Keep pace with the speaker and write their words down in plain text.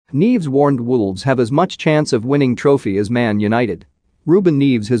Neves warned Wolves have as much chance of winning trophy as Man United. Ruben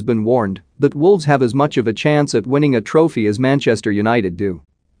Neves has been warned that Wolves have as much of a chance at winning a trophy as Manchester United do.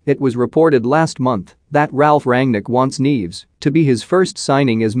 It was reported last month that Ralf Rangnick wants Neves to be his first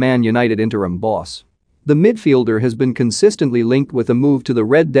signing as Man United interim boss. The midfielder has been consistently linked with a move to the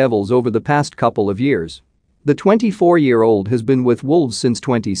Red Devils over the past couple of years. The 24-year-old has been with Wolves since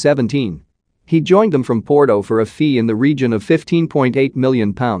 2017. He joined them from Porto for a fee in the region of £15.8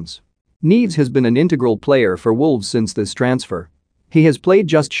 million. Neves has been an integral player for Wolves since this transfer. He has played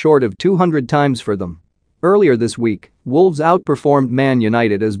just short of 200 times for them. Earlier this week, Wolves outperformed Man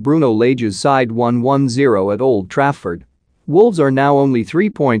United as Bruno Lage's side won 1-0 at Old Trafford. Wolves are now only 3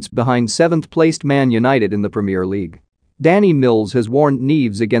 points behind 7th-placed Man United in the Premier League. Danny Mills has warned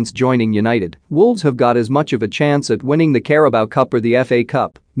Neves against joining United. Wolves have got as much of a chance at winning the Carabao Cup or the FA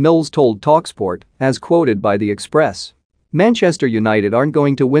Cup, Mills told TalkSport, as quoted by The Express. Manchester United aren't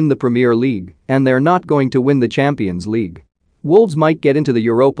going to win the Premier League, and they're not going to win the Champions League. Wolves might get into the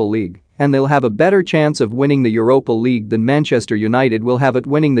Europa League, and they'll have a better chance of winning the Europa League than Manchester United will have at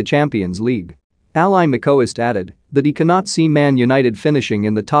winning the Champions League. Ally McCoist added that he cannot see Man United finishing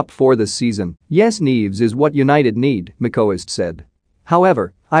in the top 4 this season. Yes, Neves is what United need, McCoist said.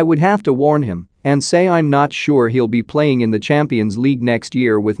 However, I would have to warn him and say I'm not sure he'll be playing in the Champions League next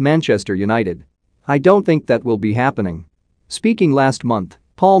year with Manchester United. I don't think that will be happening. Speaking last month,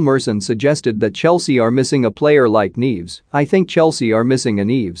 Paul Merson suggested that Chelsea are missing a player like Neves. I think Chelsea are missing a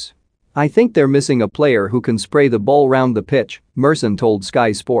Neves. I think they're missing a player who can spray the ball round the pitch, Merson told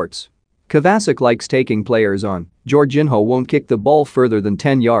Sky Sports. Kovacic likes taking players on. Jorginho won't kick the ball further than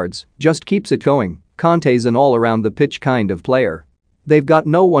 10 yards, just keeps it going. Conte's an all-around-the-pitch kind of player. They've got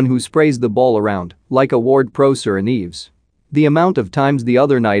no one who sprays the ball around, like a Ward-Prowse or a Neves. The amount of times the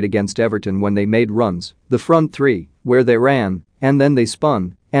other night against Everton when they made runs, the front three, where they ran, and then they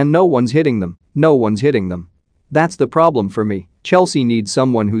spun, and no one's hitting them. That's the problem for me. Chelsea needs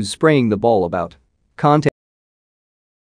someone who's spraying the ball about. Conte